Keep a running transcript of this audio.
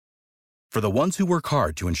For the ones who work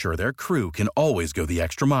hard to ensure their crew can always go the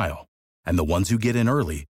extra mile, and the ones who get in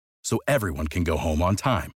early so everyone can go home on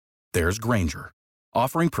time, there's Grainger,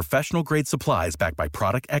 offering professional-grade supplies backed by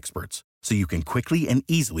product experts so you can quickly and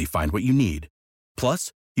easily find what you need.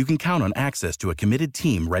 Plus, you can count on access to a committed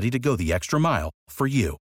team ready to go the extra mile for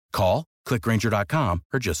you. Call, click Grainger.com,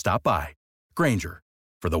 or just stop by. Grainger,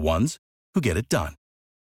 for the ones who get it done.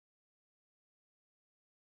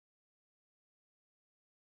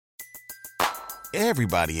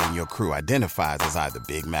 Everybody in your crew identifies as either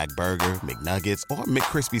Big Mac Burger, McNuggets, or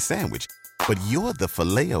McCrispy Sandwich. But you're the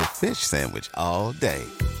Filet-O-Fish Sandwich all day.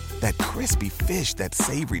 That crispy fish, that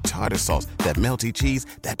savory tartar sauce, that melty cheese,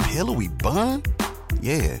 that pillowy bun.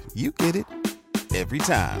 Yeah, you get it. Every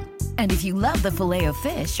time. And if you love the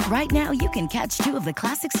Filet-O-Fish, right now you can catch two of the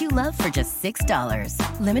classics you love for just $6.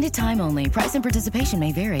 Limited time only. Price and participation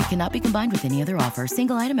may vary. Cannot be combined with any other offer.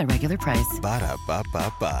 Single item at regular price.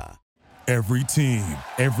 Ba-da-ba-ba-ba. Every team,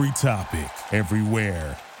 every topic,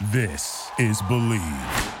 everywhere. This is Believe.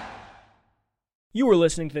 You are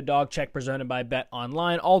listening to the Dog Check presented by Bet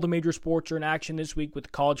Online. All the major sports are in action this week with the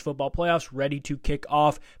college football playoffs ready to kick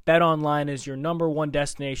off. Bet Online is your number one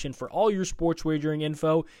destination for all your sports wagering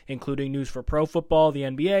info, including news for pro football, the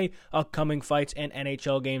NBA, upcoming fights, and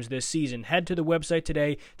NHL games this season. Head to the website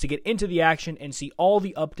today to get into the action and see all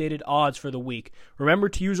the updated odds for the week. Remember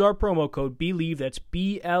to use our promo code BELIEVE, that's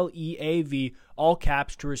BLEAV, all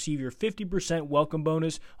caps, to receive your 50% welcome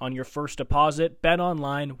bonus on your first deposit. Bet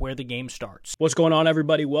Online, where the game starts. What's going on,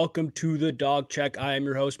 everybody? Welcome to the Dog Check. I am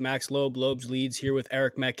your host, Max Loeb. Loeb's Leads, here with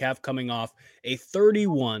Eric Metcalf, coming off a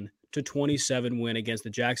 31-27 win against the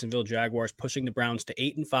Jacksonville Jaguars, pushing the Browns to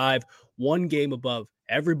 8-5, one game above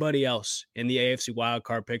everybody else in the AFC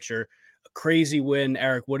wildcard picture. A crazy win.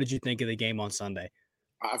 Eric, what did you think of the game on Sunday?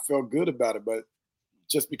 I felt good about it, but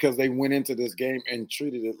just because they went into this game and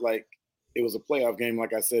treated it like it was a playoff game,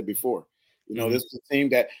 like I said before. This was a team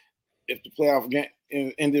that if the playoff game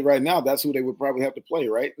ended right now, that's who they would probably have to play,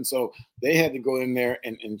 right? And so they had to go in there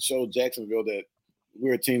and show Jacksonville that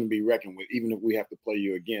we're a team to be reckoned with, even if we have to play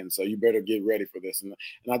you again. So you better get ready for this. And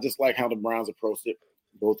I just like how the Browns approached it,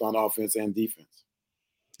 both on offense and defense.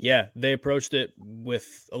 Yeah, they approached it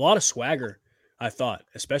with a lot of swagger, I thought,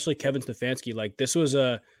 especially Kevin Stefanski. Like, this was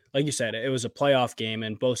like you said, it was a playoff game,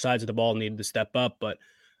 and both sides of the ball needed to step up, but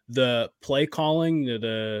the play calling, it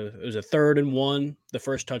was a 3rd and 1, the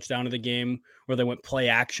first touchdown of the game, where they went play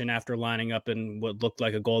action after lining up in what looked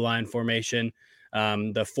like a goal line formation.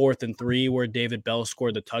 The 4th and 3 where David Bell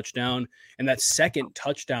scored the touchdown, and that second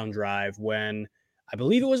touchdown drive when I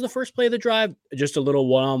believe it was the first play of the drive, just a little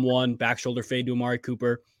one-on-one back shoulder fade to Amari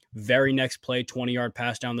Cooper. Very next play, 20-yard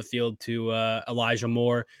pass down the field to Elijah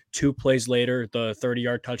Moore. 2 plays later, the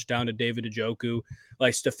 30-yard touchdown to David Njoku.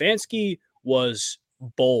 Like, Stefanski was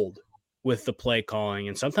bold with the play calling,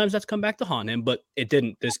 and sometimes that's come back to haunt him, but it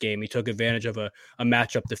didn't this game. He took advantage of a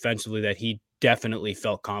matchup defensively that he definitely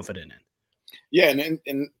felt confident in. Yeah, and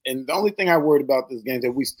the only thing I worried about this game is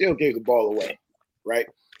that we still gave the ball away, right?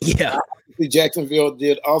 Yeah. Jacksonville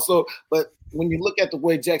did also, but when you look at the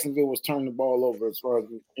way Jacksonville was turning the ball over as far as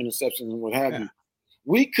interceptions and what have you,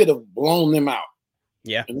 we could have blown them out.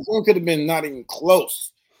 Yeah. And the game could have been not even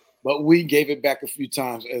close. But we gave it back a few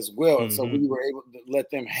times as well. Mm-hmm. So we were able to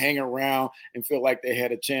let them hang around and feel like they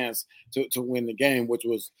had a chance to win the game, which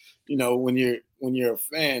was, when you're a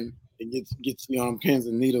fan, it gets you on pins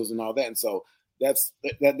and needles and all that. And so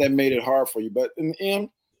that made it hard for you. But in the end,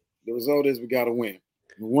 the result is we got to win.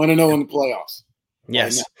 We're 1-0 in the playoffs.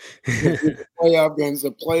 Yes. Right playoff games,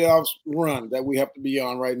 a playoffs run that we have to be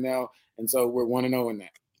on right now. And so we're 1-0 in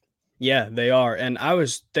that. Yeah, they are. And I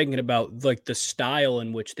was thinking about like the style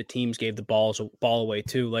in which the teams gave the ball away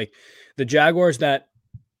too. Like the Jaguars, that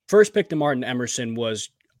first pick to Martin Emerson was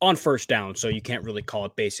on first down, so you can't really call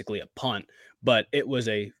it basically a punt, but it was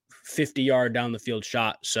a 50-yard down the field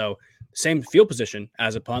shot. So same field position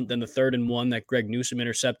as a punt. Then the 3rd and 1 that Greg Newsome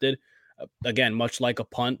intercepted. Again, much like a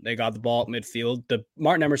punt, they got the ball at midfield. The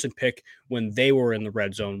Martin Emerson pick when they were in the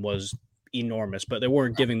red zone was enormous, but they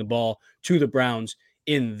weren't giving the ball to the Browns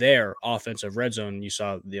in their offensive red zone. You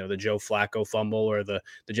saw, the Joe Flacco fumble, or the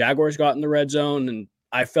Jaguars got in the red zone. And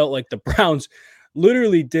I felt like the Browns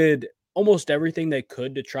literally did almost everything they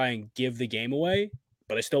could to try and give the game away,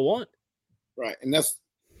 but they still won. Right. And that's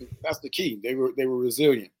the key. They were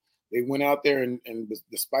resilient. They went out there and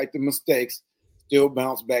despite the mistakes, still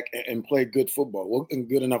bounced back and played good football, and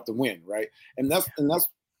good enough to win. Right. And that's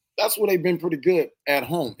where they've been pretty good at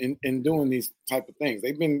home in doing these type of things.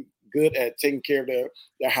 They've been good at taking care of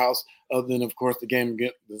their house, other than, of course, the game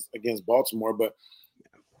against Baltimore. But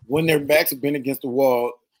when their backs have been against the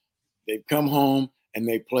wall, they've come home and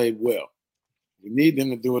they played well. we need them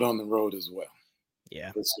to do it on the road as well.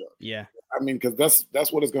 Yeah. For sure. Yeah. I mean, because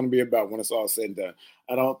that's what it's going to be about when it's all said and done.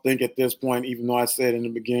 I don't think at this point, even though I said in the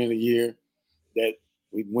beginning of the year that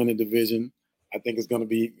we'd win a division, I think it's going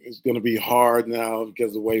to be hard now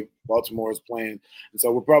because of the way Baltimore is playing, and so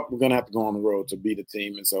we're going to have to go on the road to beat a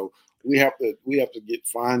team, and so we have to get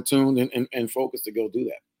fine tuned and focused to go do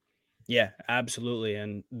that. Yeah, absolutely.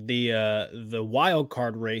 And the wild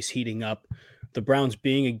card race heating up, the Browns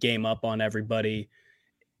being a game up on everybody,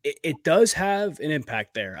 it does have an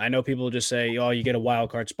impact there. I know people just say, "Oh, you get a wild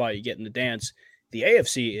card spot, you get in the dance." The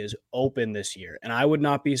AFC is open this year, and I would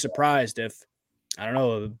not be surprised if, I don't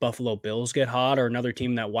know, Buffalo Bills get hot or another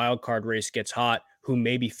team in that wild card race gets hot who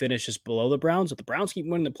maybe finishes below the Browns. If the Browns keep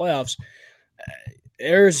winning the playoffs,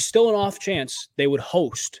 there's still an off chance they would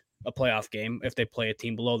host a playoff game if they play a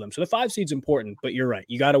team below them. So the 5 seed's important, but you're right.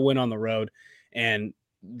 You got to win on the road, and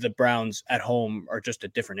the Browns at home are just a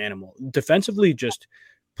different animal. Defensively, just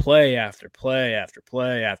play after play after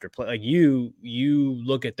play after play. Like you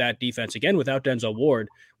look at that defense again without Denzel Ward,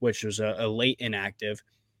 which was a late inactive.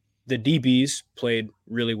 The DBs played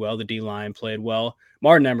really well. The D-line played well.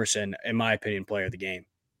 Martin Emerson, in my opinion, player of the game.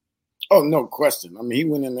 Oh, no question. I mean, he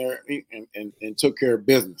went in there and took care of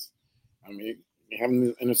business. I mean, having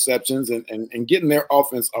the interceptions and getting their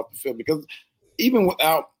offense off the field, because even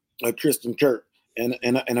without Christian Kirk and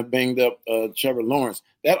a banged up Trevor Lawrence,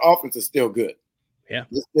 that offense is still good. Yeah.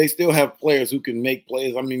 They still have players who can make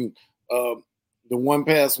plays. I mean, the one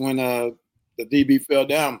pass when the DB fell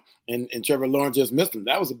down and Trevor Lawrence just missed him,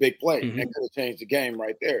 that was a big play. Mm-hmm. That could have changed the game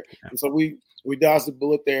right there. Yeah. And so we dodged the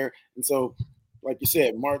bullet there. And so, like you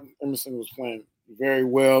said, Martin Emerson was playing very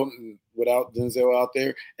well without Denzel out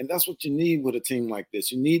there. And that's what you need with a team like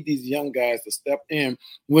this. You need these young guys to step in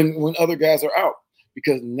when other guys are out,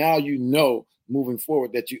 because now you know moving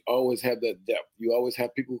forward that you always have that depth. You always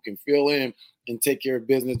have people who can fill in and take care of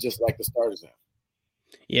business just like the starters have.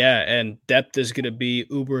 Yeah, and depth is going to be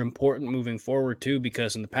uber important moving forward too,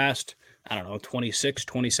 because in the past, 26,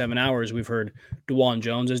 27 hours, we've heard DeJuan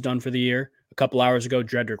Jones is done for the year. A couple hours ago,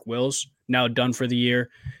 Jedrick Wills, now done for the year.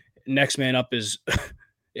 Next man up is,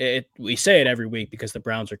 we say it every week because the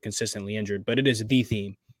Browns are consistently injured, but it is the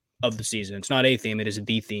theme of the season. It's not a theme, it is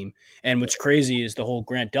the theme. And what's crazy is the whole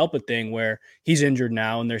Grant Delpit thing where he's injured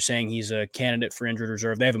now and they're saying he's a candidate for injured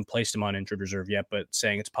reserve. They haven't placed him on injured reserve yet, but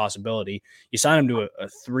saying it's a possibility. You sign him to a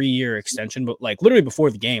 3-year extension, but like literally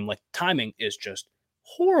before the game, like timing is just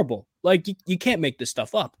horrible. Like you can't make this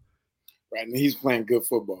stuff up. Right, and he's playing good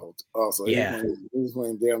football also. Yeah. He's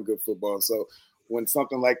playing damn good football. So when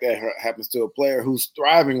something like that happens to a player who's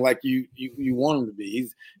thriving like you want him to be,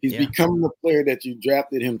 he's becoming the player that you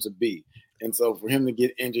drafted him to be. And so for him to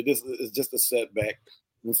get injured, this is just a setback.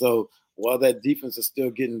 And so while that defense is still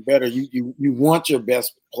getting better, you want your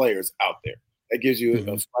best players out there. That gives you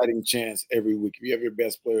a fighting chance every week. If you have your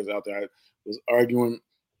best players out there, I was arguing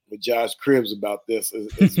with Josh Cribbs about this.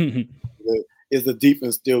 Is the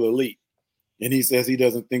defense still elite? And he says he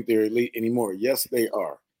doesn't think they're elite anymore. Yes, they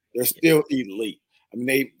are. They're still elite. I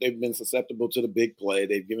mean, they've been susceptible to the big play.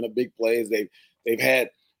 They've given up big plays. They've had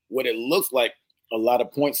what it looks like a lot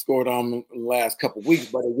of points scored on them in the last couple of weeks,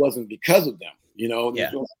 but it wasn't because of them. It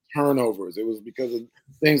was turnovers. It was because of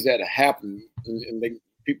things that happened, and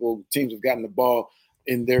teams have gotten the ball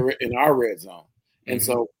in our red zone, and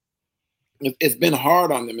so it's been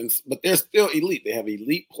hard on them. But they're still elite. They have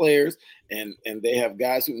elite players, and they have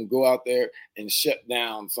guys who can go out there and shut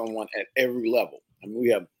down someone at every level. I mean, we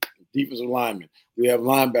have defensive linemen. We have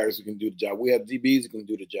linebackers who can do the job. We have DBs who can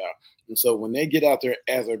do the job. And so when they get out there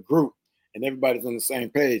as a group and everybody's on the same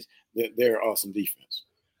page, they're awesome defense.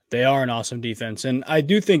 They are an awesome defense. And I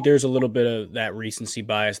do think there's a little bit of that recency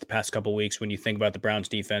bias the past couple of weeks when you think about the Browns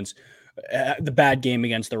defense. The bad game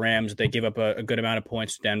against the Rams, they give up a good amount of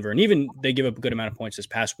points to Denver. And even they give up a good amount of points this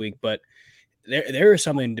past week. But there is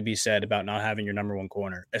something to be said about not having your number one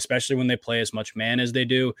corner, especially when they play as much man as they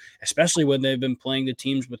do, especially when they've been playing the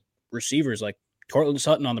teams with receivers. Like Courtland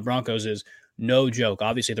Sutton on the Broncos is no joke.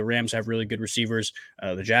 Obviously, the Rams have really good receivers.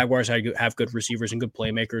 The Jaguars have good receivers and good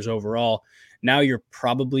playmakers overall. Now you're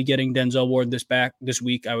probably getting Denzel Ward this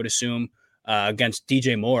week, I would assume, against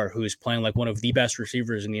DJ Moore, who is playing like one of the best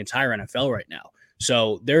receivers in the entire NFL right now.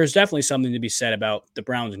 So there's definitely something to be said about the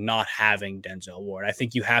Browns not having Denzel Ward. I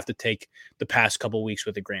think you have to take the past couple of weeks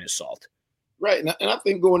with a grain of salt. Right. And I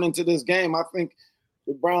think going into this game, I think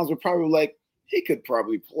the Browns were probably like, he could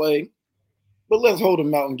probably play, but let's hold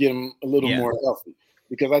him out and get him a little more healthy,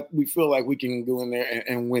 because we feel like we can go in there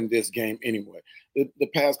and win this game anyway. The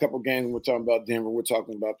past couple of games, we're talking about Denver, we're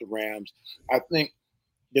talking about the Rams. I think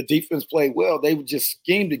the defense played well. They were just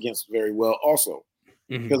schemed against very well also.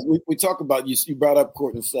 Because we talk about, you brought up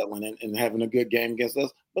Courtney Sutton and having a good game against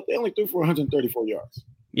us, but they only threw for 134 yards.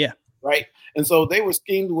 Yeah. Right. And so they were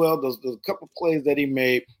schemed well. Those couple plays that he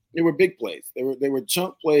made, they were big plays. They were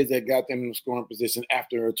chunk plays that got them in the scoring position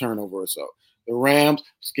after a turnover or so. The Rams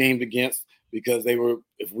schemed against because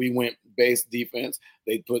if we went base defense,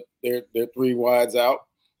 they'd put their three wides out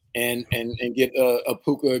and get a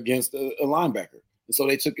Puka against a linebacker. And so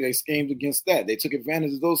they schemed against that. They took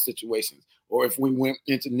advantage of those situations. Or if we went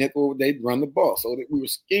into nickel, they'd run the ball. So that we were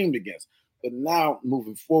schemed against. But now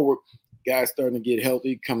moving forward, guys starting to get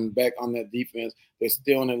healthy, coming back on that defense. They're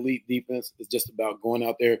still an elite defense. It's just about going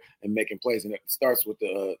out there and making plays. And it starts with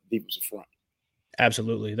the defensive front.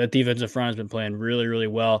 Absolutely. That defensive front has been playing really, really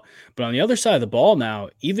well. But on the other side of the ball now,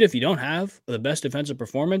 even if you don't have the best defensive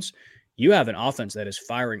performance, you have an offense that is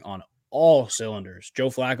firing on all cylinders. Joe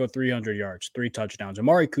Flacco, 300 yards, 3 touchdowns.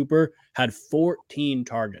 Amari Cooper had 14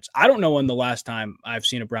 targets. I don't know when the last time I've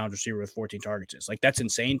seen a Browns receiver with 14 targets is. Like, that's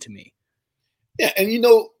insane to me. Yeah, and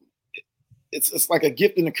it's like a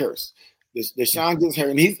gift and a curse. Deshaun gets hurt,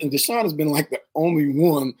 and Deshaun has been like the only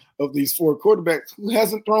one of these 4 quarterbacks who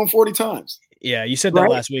hasn't thrown 40 times. Yeah, you said that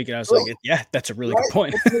last week, and I was like, yeah, that's a really good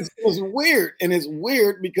point. It's weird, and it's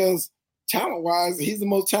weird because talent-wise, he's the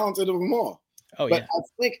most talented of them all. Oh, but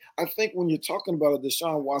yeah. I think when you're talking about a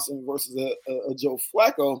Deshaun Watson versus a Joe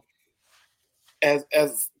Flacco, as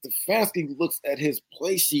Stefanski looks at his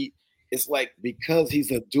play sheet, it's like because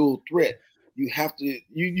he's a dual threat, you have to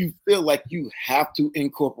you feel like you have to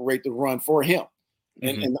incorporate the run for him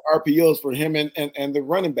and the RPOs for him and the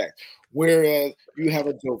running back. Whereas you have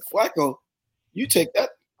a Joe Flacco, you take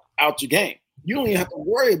that out your game. You don't even have to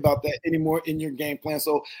worry about that anymore in your game plan.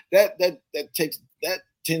 So that takes that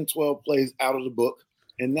 10, 12 plays out of the book.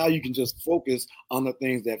 And now you can just focus on the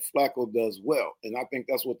things that Flacco does well. And I think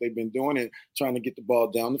that's what they've been doing and trying to get the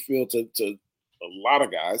ball down the field to a lot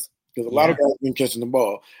of guys, because a lot of guys have been catching the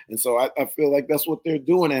ball. And so I feel like that's what they're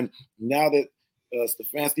doing. And now that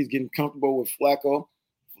Stefanski's getting comfortable with Flacco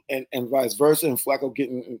and vice versa, and Flacco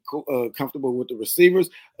getting comfortable with the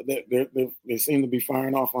receivers, they seem to be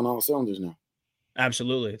firing off on all cylinders now.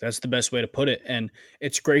 Absolutely. That's the best way to put it. And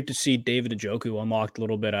it's great to see David Njoku unlocked a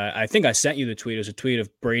little bit. I think I sent you the tweet. It was a tweet of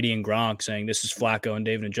Brady and Gronk saying this is Flacco and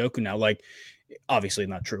David Njoku now. Like, obviously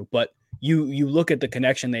not true, but you look at the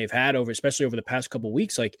connection they've had especially over the past couple of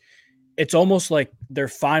weeks, like it's almost like they're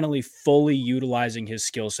finally fully utilizing his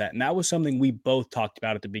skill set. And that was something we both talked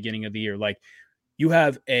about at the beginning of the year. Like, you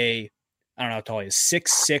have I don't know how tall he is,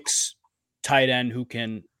 6'6" tight end who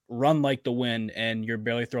can run like the wind, and you're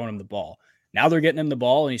barely throwing him the ball. Now they're getting him the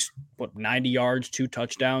ball, and he's 90 yards, 2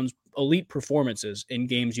 touchdowns, elite performances in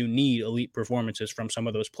games. You need elite performances from some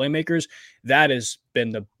of those playmakers. That has been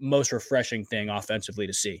the most refreshing thing offensively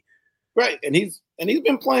to see. Right, and he's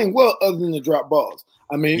been playing well other than the drop balls.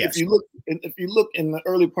 I mean, yes. if you look in the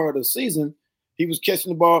early part of the season, he was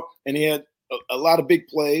catching the ball, and he had a lot of big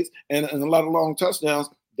plays and a lot of long touchdowns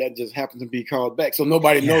that just happened to be called back. So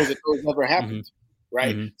nobody knows that those never happened.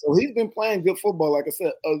 Right. So he's been playing good football, like I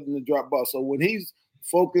said, other than the drop ball. So when he's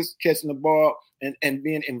focused, catching the ball and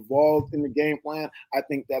being involved in the game plan, I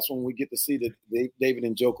think that's when we get to see the David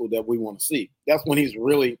Njoku that we want to see. That's when he's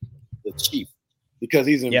really the chief, because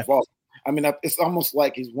he's involved. I mean, it's almost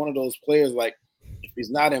like he's one of those players, like if he's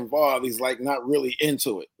not involved, he's like not really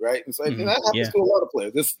into it. Right. And so that happens to a lot of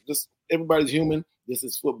players. This everybody's human. This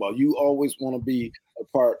is football. You always want to be a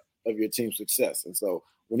part of your team's success. And so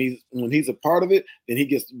when he's a part of it, then he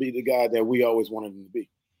gets to be the guy that we always wanted him to be.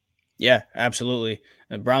 Yeah, absolutely.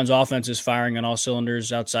 The Browns offense is firing on all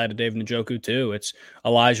cylinders outside of David Njoku too. It's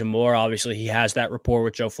Elijah Moore. Obviously, he has that rapport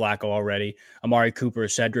with Joe Flacco already. Amari Cooper,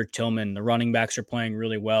 Cedric Tillman, the running backs are playing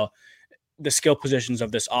really well. The skill positions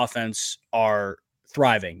of this offense are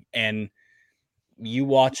thriving. And you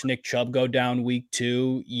watch Nick Chubb go down week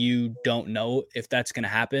 2, you don't know if that's going to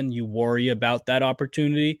happen. You worry about that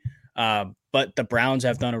opportunity. But the Browns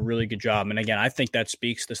have done a really good job. And again, I think that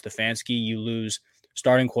speaks to Stefanski. You lose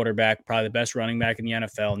starting quarterback, probably the best running back in the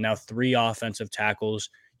NFL, now 3 offensive tackles.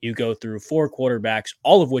 You go through 4 quarterbacks,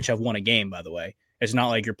 all of which have won a game, by the way. It's not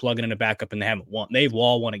like you're plugging in a backup and they haven't won. They've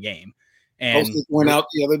all won a game. And Hostess went out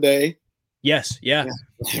the other day. Yes, yeah.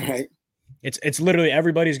 Right. It's literally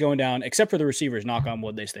everybody's going down, except for the receivers. Knock on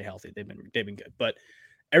wood, they stay healthy. They've been good. But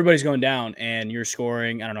everybody's going down, and you're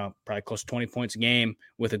scoring, I don't know, probably close to 20 points a game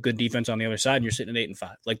with a good defense on the other side, and you're sitting at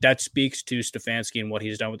 8-5. Like, that speaks to Stefanski and what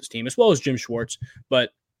he's done with his team, as well as Jim Schwartz,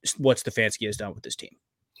 but what Stefanski has done with this team.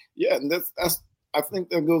 Yeah, and I think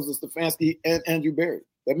that goes to Stefanski and Andrew Berry.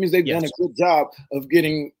 That means they've done a good job of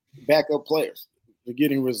getting backup players. They're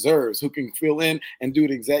getting reserves who can fill in and do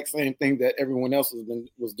the exact same thing that everyone else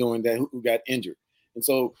was doing who got injured. And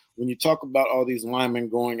so when you talk about all these linemen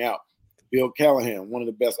going out, Bill Callahan, one of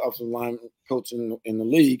the best offensive line coaches in the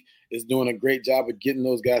league, is doing a great job of getting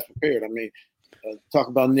those guys prepared. I mean, talk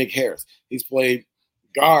about Nick Harris. He's played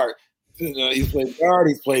guard. He's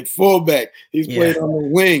played fullback. He's played on the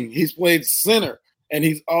wing. He's played center. And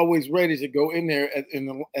he's always ready to go in there in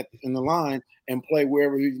the line and play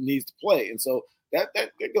wherever he needs to play. And so that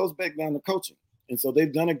goes back down to coaching. And so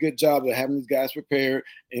they've done a good job of having these guys prepared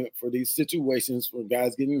for these situations for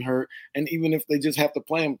guys getting hurt. And even if they just have to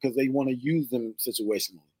play them because they want to use them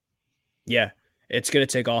situationally. Yeah, it's going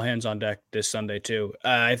to take all hands on deck this Sunday too.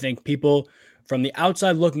 I think people from the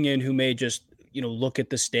outside looking in who may just, look at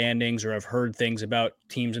the standings or have heard things about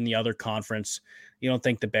teams in the other conference, you don't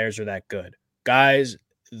think the Bears are that good. Guys,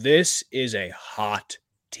 this is a hot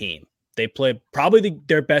team. They played probably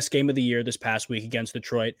their best game of the year this past week against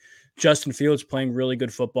Detroit. Justin Fields playing really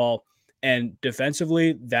good football. And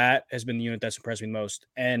defensively, that has been the unit that's impressed me most.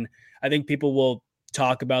 And I think people will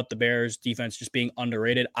talk about the Bears defense just being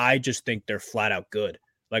underrated. I just think they're flat out good.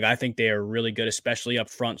 Like, I think they are really good, especially up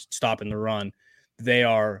front, stopping the run. They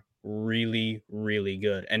are really, really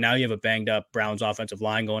good. And now you have a banged up Browns offensive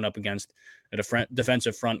line going up against a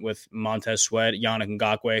defensive front with Montez Sweat, Yannick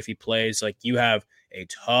Ngakoue if he plays. Like, you have a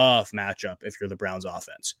tough matchup if you're the Browns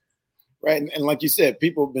offense. Right. And like you said,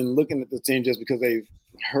 people have been looking at the team just because they've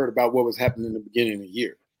heard about what was happening in the beginning of the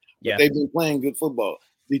year. But they've been playing good football.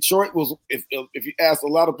 Detroit was, if you ask a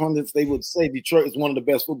lot of pundits, they would say Detroit is one of the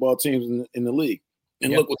best football teams in the league.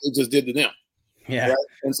 And look what they just did to them. Yeah. Right?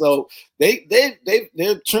 And so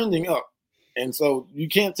they're trending up. And so you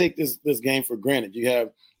can't take this game for granted. You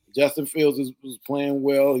have Justin Fields was playing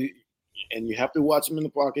well, and you have to watch him in the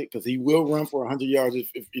pocket because he will run for 100 yards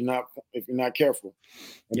if you're not careful.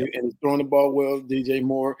 And he's throwing the ball well. DJ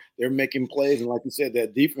Moore, they're making plays, and like you said,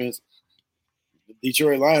 that defense, the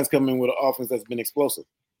Detroit Lions come in with an offense that's been explosive.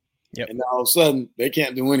 Yep. And now all of a sudden they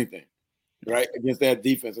can't do anything, right, against that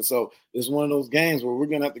defense. And so it's one of those games where we're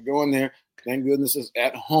gonna have to go in there. Thank goodness it's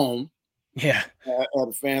at home. Yeah, have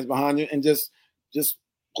the fans behind you, and just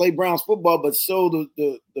play Browns football, but show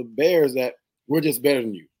the Bears that we're just better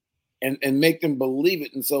than you, and make them believe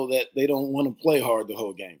it, and so that they don't want to play hard the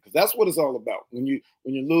whole game, because that's what it's all about. When you're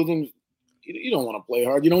losing, you don't want to play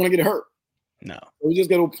hard. You don't want to get hurt. No, we just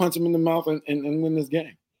got to punch them in the mouth and win this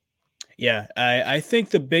game. Yeah, I think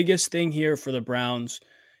the biggest thing here for the Browns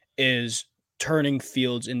is turning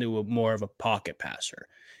Fields into more of a pocket passer,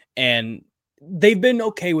 and they've been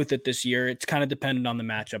okay with it this year. It's kind of dependent on the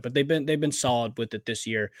matchup, but they've been solid with it this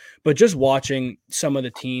year. But just watching some of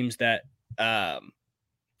the teams that the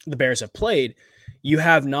Bears have played, they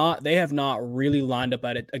have not really lined up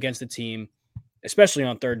against a team, especially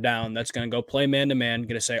on third down, that's going to go play man-to-man,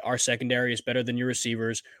 going to say our secondary is better than your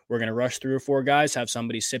receivers. We're going to rush 3 or 4 guys, have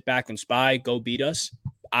somebody sit back and spy, go beat us.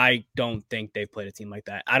 I don't think they've played a team like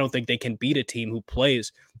that. I don't think they can beat a team who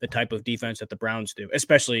plays the type of defense that the Browns do,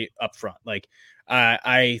 especially up front. Like,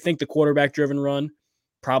 I think the quarterback-driven run,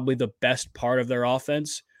 probably the best part of their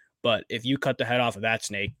offense. But if you cut the head off of that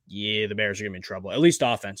snake, the Bears are going to be in trouble, at least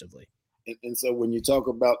offensively. And so when you talk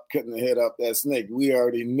about cutting the head off that snake, we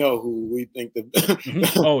already know who we think the team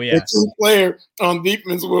player on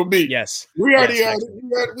defense will be. Yes. We don't even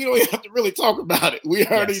have to really talk about it. We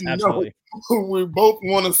already know who we both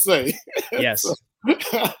want to say. Yes. so we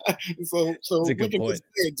can just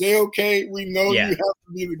say, JOK, we know you have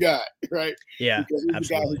to be the guy, right? Yeah, because he's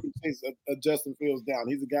absolutely. the guy who can chase a Justin Fields down.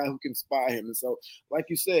 He's the guy who can spy him. And so, like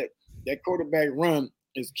you said, that quarterback run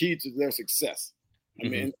is key to their success. I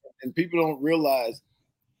mean, and people don't realize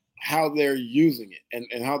how they're using it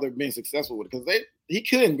and how they're being successful with it. Because he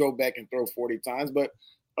couldn't go back and throw 40 times, but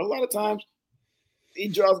a lot of times he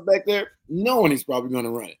draws back there knowing he's probably going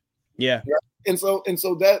to run it. Yeah. Right? And so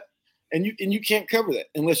that you can't cover that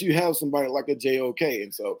unless you have somebody like a JOK.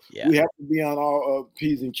 And so we have to be on all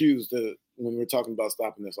P's and Q's when we're talking about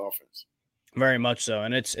stopping this offense. Very much so.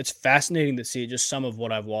 And it's fascinating to see just some of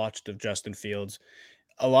what I've watched of Justin Fields.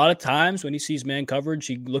 A lot of times when he sees man coverage,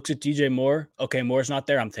 he looks at DJ Moore. Okay, Moore's not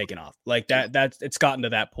there. I'm taking off. Like that. It's gotten to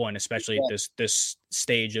that point, especially at this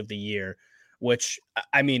stage of the year, which,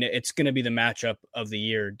 I mean, it's going to be the matchup of the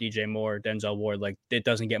year. DJ Moore, Denzel Ward. Like, it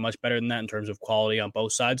doesn't get much better than that in terms of quality on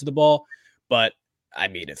both sides of the ball. But I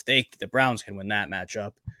mean, if the Browns can win that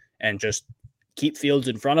matchup and just keep Fields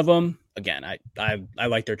in front of them, again, I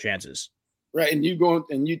like their chances. Right, and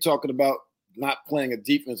you talking about not playing a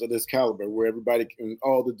defense of this caliber where everybody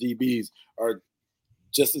all the DBs are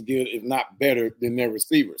just as good, if not better, than their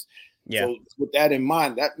receivers. Yeah. So with that in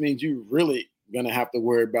mind, that means you're really going to have to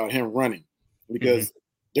worry about him running because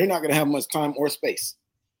they're not going to have much time or space.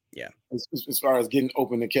 Yeah. As far as getting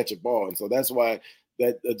open to catch a ball. And so that's why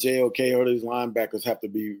that the JOK or these linebackers have to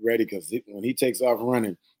be ready, because when he takes off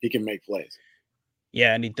running, he can make plays.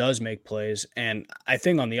 Yeah, and he does make plays. And I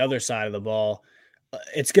think on the other side of the ball,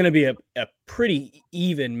 it's going to be a pretty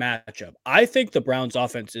even matchup. I think the Browns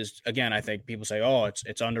offense is, again, I think people say, oh,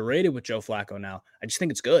 it's underrated with Joe Flacco now. I just think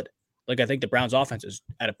it's good. Like, I think the Browns offense is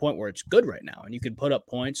at a point where it's good right now, and you can put up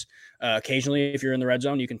points. Occasionally, if you're in the red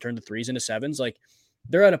zone, you can turn the 3s into 7s. Like,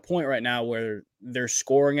 they're at a point right now where they're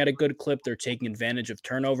scoring at a good clip. They're taking advantage of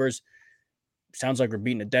turnovers. Sounds like we're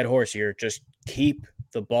beating a dead horse here. Just keep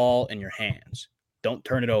the ball in your hands. Don't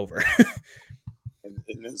turn it over.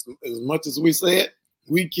 and as much as we say it,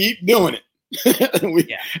 we keep doing it.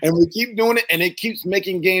 we keep doing it, and it keeps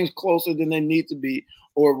making games closer than they need to be,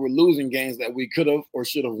 or we're losing games that we could have or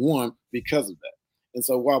should have won because of that. And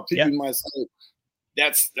so while people might say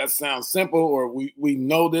that sounds simple, or we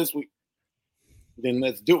know this, then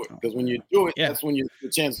let's do it. Because when you do it, that's when you have the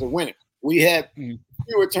chance to win it. We had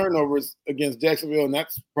fewer turnovers against Jacksonville, and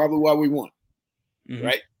that's probably why we won.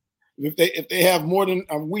 Right? If they have more than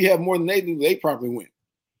we have more than they do, they probably win,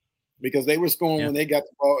 because they were scoring when they got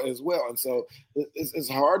the ball as well. And so it's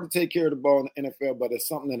hard to take care of the ball in the NFL, but it's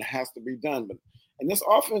something that has to be done. And this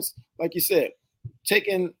offense, like you said,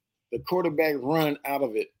 taking the quarterback run out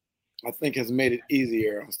of it, I think has made it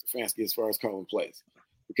easier on Stefanski as far as calling plays,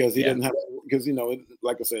 because he doesn't have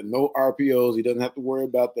like I said, no RPOs. He doesn't have to worry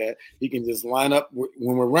about that. He can just line up when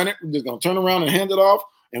we're running. We're just gonna turn around and hand it off,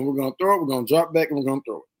 and we're gonna throw it. We're gonna drop back, and we're gonna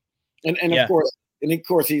throw it. And of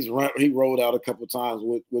course, he rolled out a couple times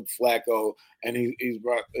with Flacco, and he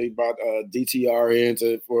brought DTR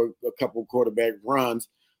in for a couple quarterback runs,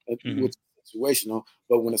 which is situational.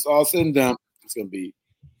 But when it's all said and done, it's going to be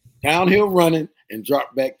downhill running and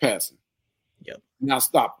drop back passing. Yep. Now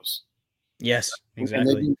stop us. Yes, exactly.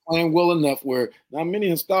 And they've been playing well enough where not many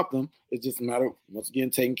have stopped them. It's just a matter of, once again,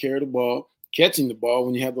 taking care of the ball, catching the ball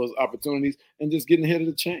when you have those opportunities, and just getting ahead of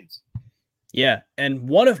the chains. Yeah, and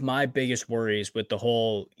one of my biggest worries with the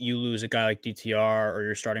whole you lose a guy like DTR or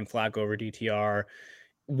you're starting Flacco over DTR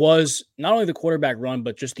was not only the quarterback run,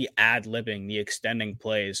 but just the ad-libbing, the extending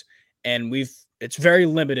plays. And it's very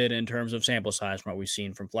limited in terms of sample size from what we've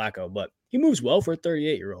seen from Flacco, but he moves well for a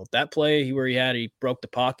 38-year-old. That play where he broke the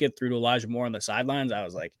pocket, threw to Elijah Moore on the sidelines, I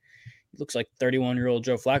was like, he looks like 31-year-old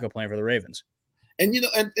Joe Flacco playing for the Ravens. And,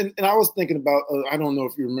 and I was thinking about, I don't know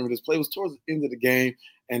if you remember this play, it was towards the end of the game,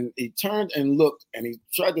 and he turned and looked, and he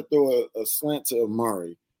tried to throw a slant to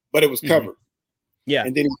Amari, but it was covered. Yeah.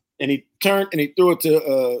 And then he turned and he threw it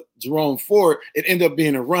to Jerome Ford. It ended up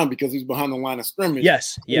being a run because he was behind the line of scrimmage.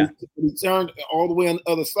 Yes, yeah. He turned all the way on the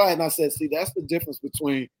other side, and I said, see, that's the difference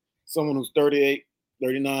between someone who's 38,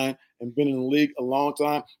 39, and been in the league a long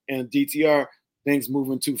time, and DTR, things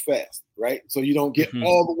moving too fast, right? So you don't get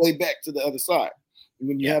all the way back to the other side. And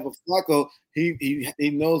when you have a Flacco, he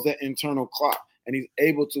knows that internal clock, and he's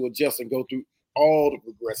able to adjust and go through all the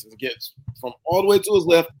progressions, gets from all the way to his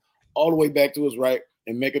left, all the way back to his right,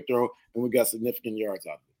 and make a throw, and we got significant yards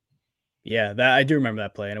out of it. Yeah, I do remember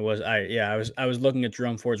that play, and I was looking at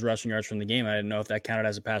Jerome Ford's rushing yards from the game. I didn't know if that counted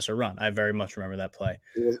as a pass or run. I very much remember that play.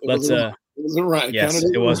 It was a run. Yes,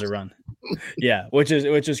 it was a run. Yeah, which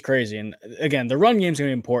is crazy. And again, the run game's gonna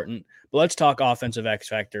be important. But let's talk offensive X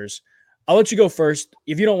factors. I'll let you go first.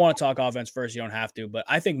 If you don't want to talk offense first, you don't have to. But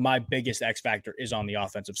I think my biggest X factor is on the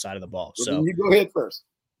offensive side of the ball. So you go ahead first.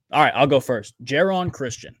 All right, I'll go first. Jaron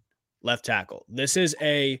Christian, left tackle. This is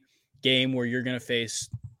a game where you're going to face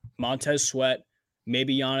Montez Sweat,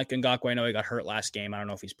 maybe Yannick Ngakoue. I know he got hurt last game. I don't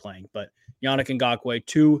know if he's playing, but Yannick Ngakoue,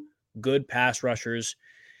 two good pass rushers.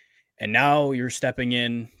 And now you're stepping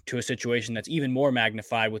in to a situation that's even more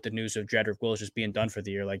magnified with the news of Jedrick Wills just being done for the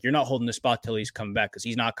year. Like, you're not holding the spot till he's coming back, because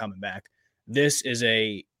he's not coming back. This is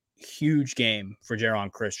a huge game for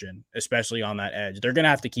Jaron Christian, especially on that edge. They're going to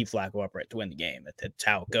have to keep Flacco upright to win the game. That's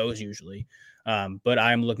how it goes usually. But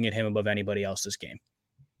I'm looking at him above anybody else this game.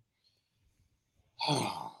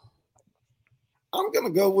 I'm going to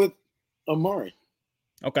go with Amari.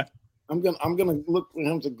 Okay. I'm gonna look for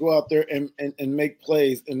him to go out there and make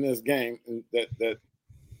plays in this game, and that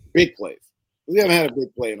big plays. We haven't had a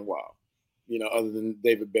big play in a while, other than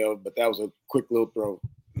David Bell, but that was a quick little throw.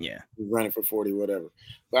 Yeah, running for 40, whatever.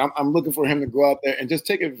 But I'm looking for him to go out there and just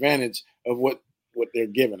take advantage of what they're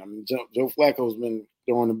giving. I mean, Joe Flacco's been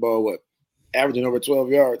throwing the ball, averaging over 12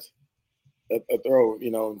 yards a throw,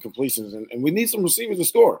 completions, and we need some receivers to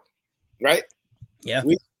score, right? Yeah.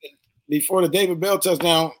 Before the David Bell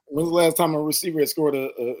touchdown, when was the last time a receiver had scored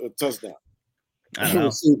a touchdown? I don't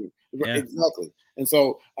know. Yeah. Exactly. And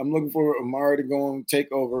so I'm looking for Amari to go and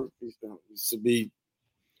take over. He should be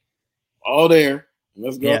all there,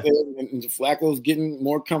 Let's go out there, and Flacco's getting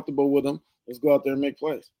more comfortable with them. Let's go out there and make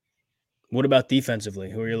plays. What about defensively?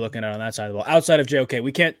 Who are you looking at on that side of the ball? Outside of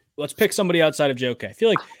JOK, let's pick somebody outside of JOK. I feel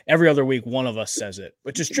like every other week one of us says it,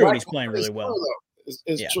 which is true, and he's playing really well.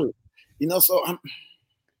 It's true. So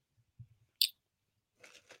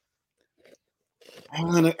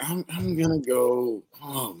I'm gonna go.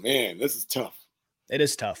 Oh man, this is tough. It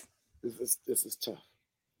is tough. This is tough.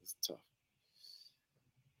 It's tough.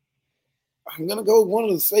 I'm gonna go with one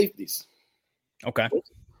of the safeties. Okay.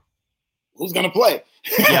 Who's gonna play?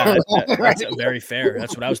 Yeah, that's very fair.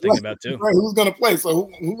 That's what I was thinking about too. Right, who's gonna play? So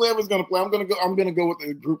whoever's gonna play, I'm gonna go with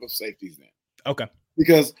a group of safeties then. Okay.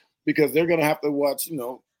 Because they're gonna have to watch. They're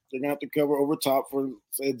gonna have to cover over top for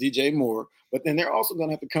say DJ Moore, but then they're also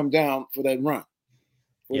gonna have to come down for that run.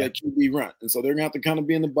 That QB run, and so they're gonna have to kind of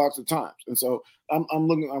be in the box at times. And so I'm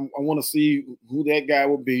looking. I want to see who that guy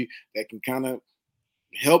will be that can kind of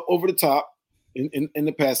help over the top in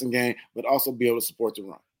the passing game, but also be able to support the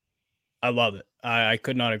run. I love it. I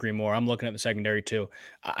could not agree more. I'm looking at the secondary too.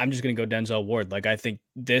 I'm just gonna go Denzel Ward. Like I think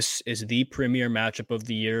this is the premier matchup of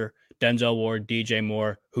the year. Denzel Ward, DJ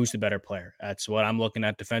Moore, who's the better player? That's what I'm looking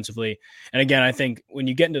at defensively. And again, I think when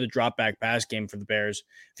you get into the drop back pass game for the Bears,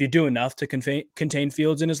 if you do enough to contain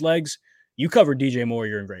Fields in his legs, you cover DJ Moore,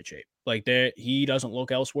 you're in great shape. Like he doesn't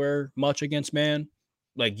look elsewhere much against man.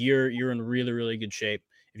 Like you're in really, really good shape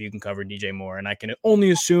if you can cover DJ Moore. And I can only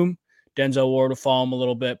assume Denzel Ward will follow him a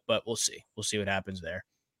little bit, but we'll see. We'll see what happens there.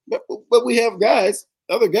 But we have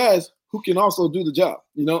other guys who can also do the job,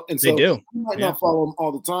 and so they do. You might not follow them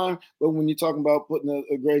all the time, but when you're talking about putting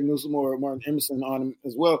a Greg Newsome or Martin Emerson on him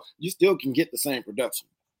as well, you still can get the same production.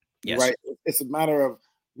 Yes. Right? It's a matter of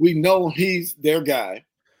we know he's their guy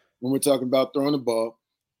when we're talking about throwing the ball.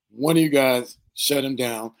 One of you guys shut him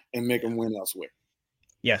down and make him win elsewhere.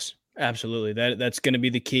 Yes, absolutely. That's going to be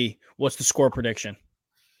the key. What's the score prediction?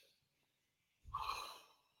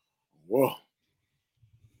 Whoa.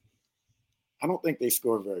 I don't think they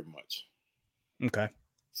score very much. Okay.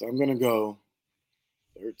 So I'm going to go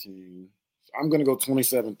 13. I'm going to go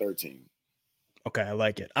 27-13. Okay, I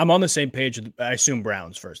like it. I'm on the same page. I assume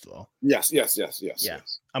Browns, first of all. Yes. Yeah.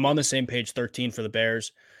 I'm on the same page, 13 for the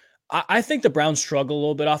Bears. I think the Browns struggle a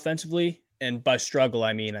little bit offensively. And by struggle,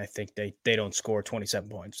 I mean I think they don't score 27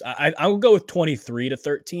 points. I will go with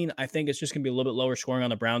 23-13. I think it's just going to be a little bit lower scoring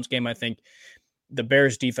on the Browns game. I think the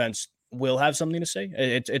Bears defense will have something to say.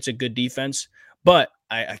 It's a good defense, but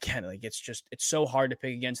I can't it's so hard to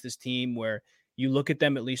pick against this team where you look at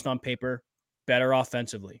them, at least on paper, better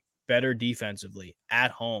offensively, better defensively,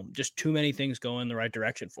 at home. Just too many things go in the right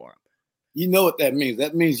direction for them. You know what that means?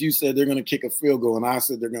 That means you said they're going to kick a field goal, and I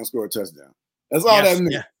said they're going to score a touchdown. That's all that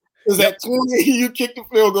means. Yeah. Because at 20, you kicked the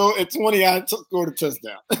field goal. At 20, I scored a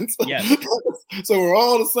touchdown. So we're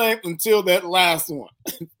all the same until that last one.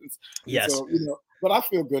 Yes. So, but I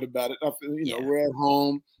feel good about it. I feel, we're at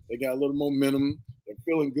home. They got a little momentum. They're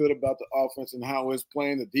feeling good about the offense and how it's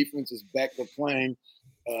playing. The defense is back to playing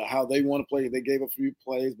how they want to play. They gave a few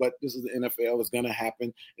plays, but this is the NFL. It's going to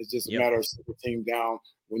happen. It's just a matter of sitting the team down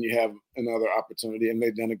when you have another opportunity, and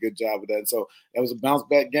they've done a good job of that. So that was a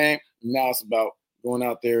bounce-back game. Now it's about going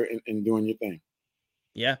out there and doing your thing.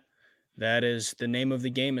 Yeah, that is the name of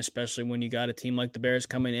the game, especially when you got a team like the Bears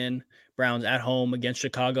coming in. Browns at home against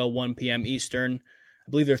Chicago, 1 p.m. Eastern.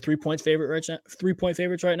 I believe they're 3-point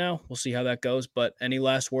favorites right now. We'll see how that goes. But any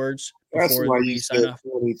last words before we sign off?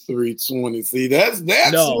 23-20. See, that's what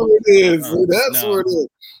it is. That's what it is.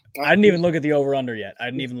 I didn't even look at the over-under yet. I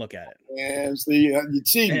didn't even look at it. And see, you're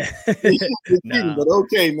cheating. But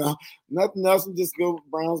okay, now nothing else. Just go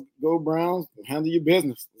Browns. Handle your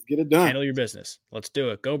business. Let's get it done. Handle your business. Let's do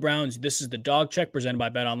it. Go Browns. This is the Dawg Check presented by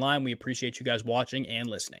Bet Online. We appreciate you guys watching and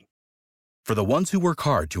listening. For the ones who work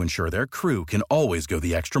hard to ensure their crew can always go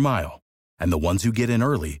the extra mile, and the ones who get in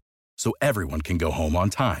early so everyone can go home on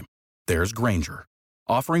time, there's Grainger,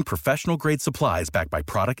 offering professional-grade supplies backed by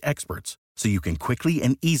product experts so you can quickly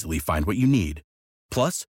and easily find what you need.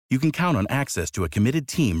 Plus, you can count on access to a committed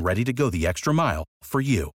team ready to go the extra mile for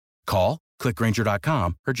you. Call, click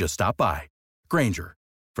Grainger.com, or just stop by. Grainger,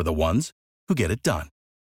 for the ones who get it done.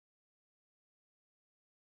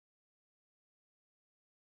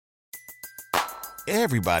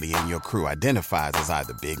 Everybody in your crew identifies as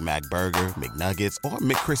either Big Mac Burger, McNuggets, or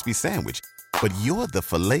McCrispy Sandwich. But you're the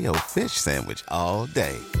Filet-O-Fish Sandwich all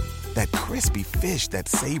day. That crispy fish, that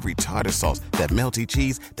savory tartar sauce, that melty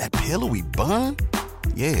cheese, that pillowy bun.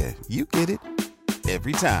 Yeah, you get it.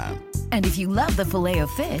 Every time. And if you love the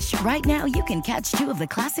Filet-O-Fish, right now you can catch 2 of the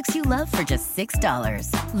classics you love for just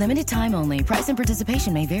 $6. Limited time only. Price and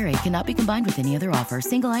participation may vary. Cannot be combined with any other offer.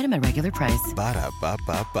 Single item at regular price.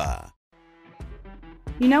 Ba-da-ba-ba-ba.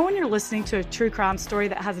 You know when you're listening to a true crime story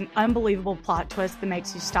that has an unbelievable plot twist that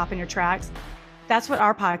makes you stop in your tracks? That's what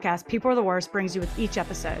our podcast, People Are the Worst, brings you with each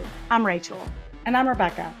episode. I'm Rachel. And I'm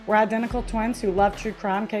Rebecca. We're identical twins who love true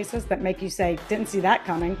crime cases that make you say, didn't see that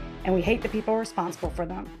coming, and we hate the people responsible for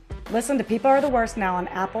them. Listen to People Are the Worst now on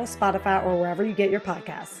Apple, Spotify, or wherever you get your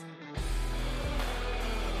podcasts.